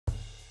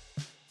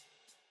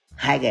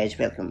Hi guys,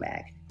 welcome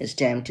back. It's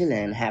time to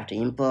learn how to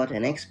import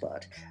and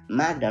export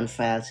Markdown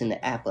files in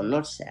the Apple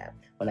Notes app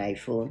on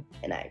iPhone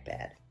and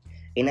iPad.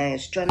 In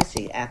iOS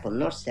 26, Apple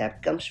Notes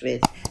app comes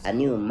with a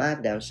new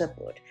Markdown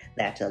support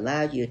that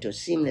allows you to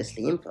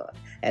seamlessly import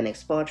and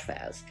export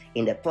files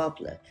in the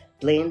popular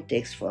plain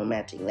text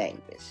formatting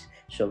language.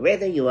 So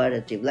whether you are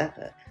a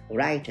developer,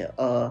 writer,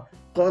 or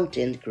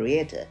content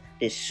creator,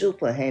 this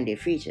super handy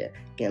feature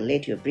can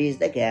let you bridge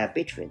the gap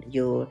between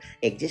your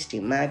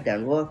existing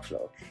Markdown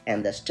workflow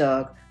and the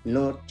stock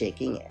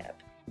note-taking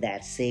app.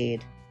 That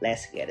said,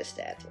 let's get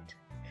started.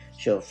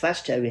 So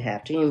first we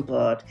have to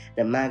import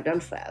the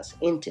Markdown files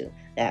into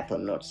the Apple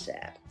Notes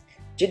app.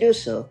 To do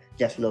so,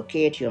 just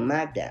locate your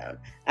Markdown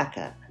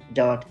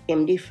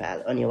aka.md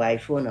file on your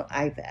iPhone or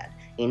iPad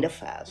in the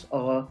Files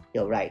or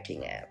your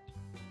Writing app.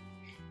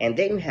 And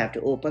then you have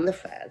to open the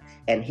file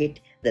and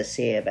hit the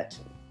Save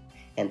button.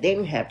 And then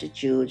you have to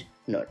choose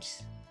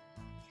Notes.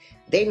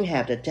 Then you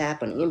have to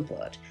tap on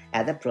Import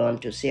at the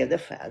prompt to save the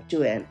file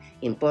to an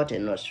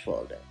Imported Notes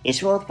folder.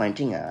 It's worth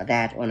pointing out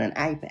that on an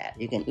iPad,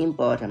 you can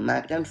import a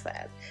Markdown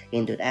file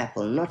into the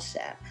Apple Notes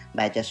app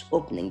by just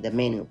opening the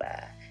menu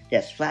bar,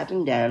 just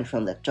swiping down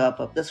from the top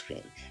of the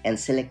screen and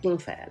selecting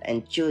File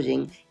and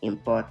choosing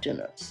Import to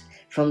Notes.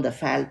 From the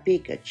file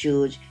picker,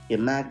 choose your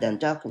Markdown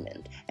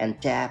document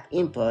and tap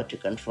Import to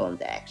confirm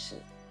the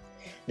action.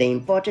 The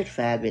imported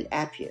file will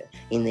appear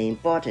in the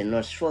Imported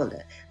Notes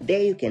folder.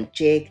 There you can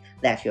check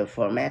that your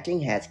formatting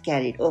has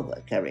carried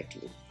over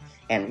correctly.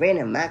 And when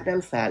a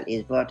Markdown file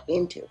is brought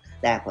into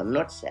the Apple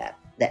Notes app,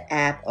 the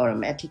app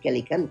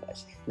automatically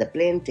converts the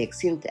plain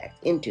text syntax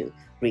into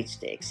rich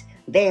text,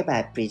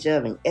 thereby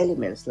preserving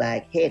elements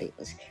like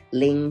headings,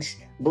 links,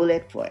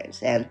 bullet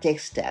points, and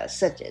text styles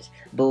such as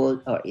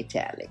bold or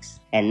italics.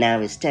 And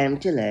now it's time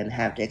to learn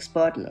how to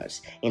export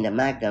notes in the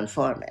Markdown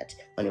format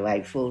on your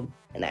iPhone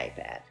and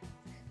iPad.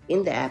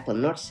 In the Apple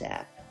Notes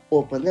app,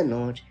 open the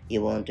note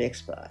you want to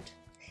export,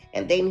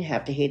 and then you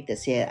have to hit the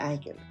share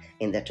icon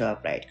in the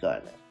top right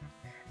corner.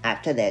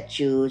 After that,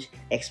 choose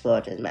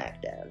Export as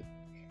Markdown.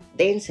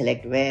 Then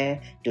select where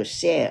to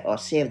share or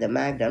save the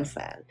Markdown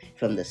file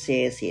from the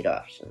Share Sheet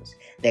options.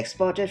 The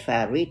exported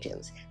file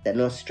retains the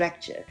note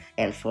structure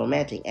and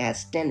formatting as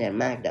standard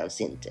Markdown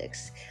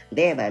syntax,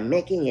 thereby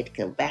making it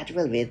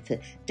compatible with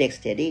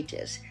text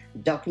editors,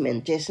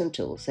 documentation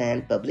tools,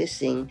 and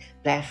publishing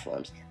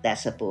platforms that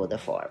support the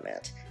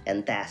format.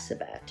 And that's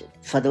about it.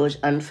 For those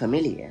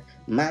unfamiliar,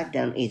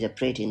 Markdown is a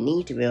pretty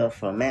neat way of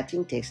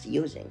formatting text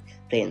using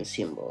plain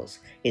symbols.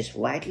 It's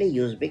widely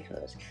used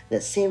because the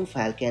same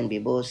file can be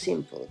both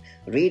simple,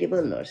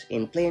 readable notes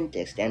in plain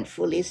text and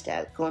fully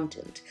styled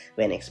content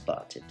when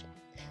exported.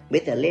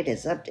 With the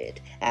latest update,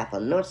 Apple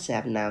Notes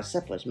app now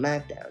supports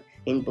Markdown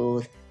in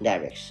both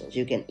directions.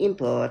 You can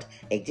import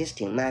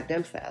existing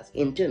Markdown files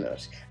into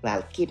Notes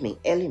while keeping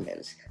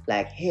elements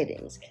like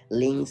headings,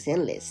 links,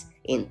 and lists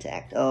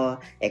intact, or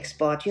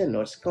export your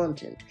Notes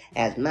content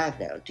as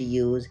Markdown to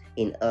use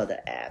in other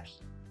apps.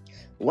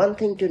 One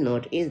thing to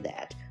note is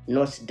that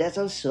Notes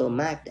doesn't show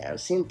Markdown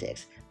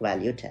syntax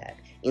while you type.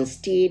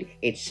 Instead,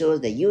 it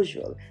shows the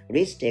usual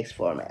rich text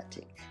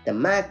formatting. The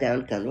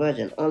Markdown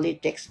conversion only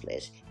takes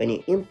place when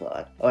you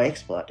import or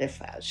export a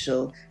file,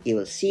 so you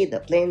will see the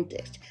plain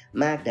text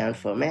Markdown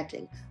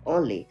formatting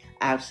only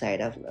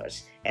outside of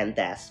Notes, and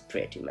that's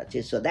pretty much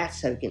it. So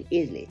that's how you can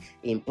easily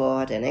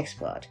import and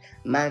export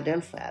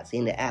Markdown files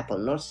in the Apple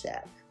Notes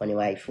app on your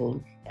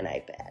iPhone and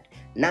iPad.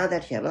 Now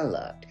that you have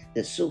unlocked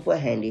the super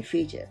handy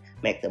feature,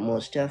 make the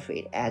most of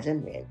it as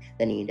and when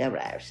the need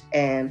arrives,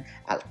 and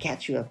I'll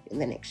catch you up in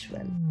the next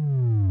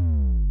one.